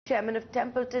chairman of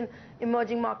Templeton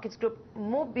Emerging Markets Group,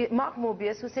 Mark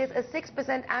Mobius, who says a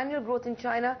 6% annual growth in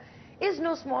China is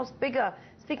no small figure.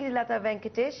 Speaking to Latha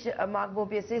Venkatesh, Mark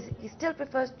Mobius says he still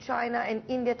prefers China and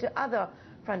India to other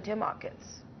frontier markets.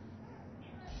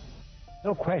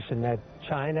 No question that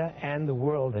China and the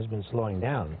world has been slowing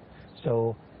down.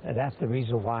 So that's the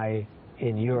reason why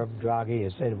in Europe, Draghi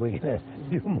has said we're going to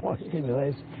do more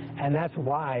stimulus. And that's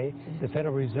why the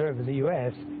Federal Reserve in the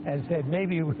U.S. has said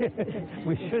maybe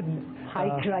we shouldn't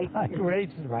hike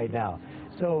rates right now.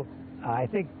 So I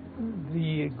think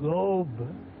the globe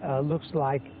looks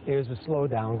like there's a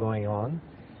slowdown going on.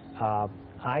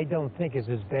 I don't think it's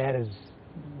as bad as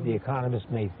the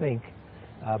economists may think,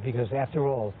 because after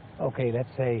all, okay, let's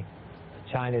say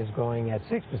China is growing at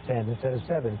 6% instead of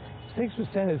 7%.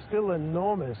 6% is still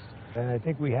enormous, and I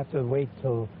think we have to wait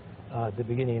till the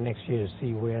beginning of next year to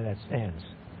see where that stands.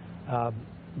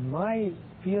 My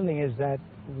feeling is that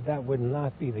that would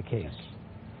not be the case.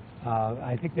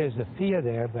 I think there's a fear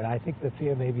there, but I think the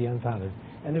fear may be unfounded.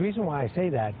 And the reason why I say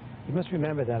that, you must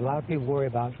remember that a lot of people worry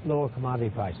about lower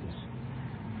commodity prices.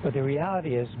 But the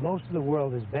reality is most of the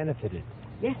world has benefited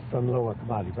from lower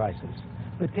commodity prices,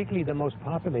 particularly the most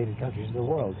populated countries in the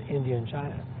world, India and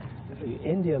China.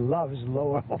 India loves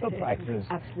lower oil prices.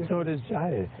 Absolutely. So does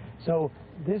China. So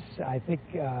this, I think,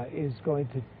 is going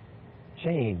to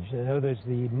change. In other words,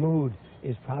 the mood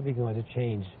is probably going to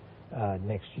change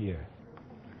next year.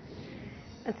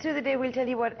 And through the day, we'll tell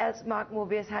you what else Mark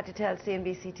Mobius had to tell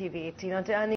CNBC-TV18 on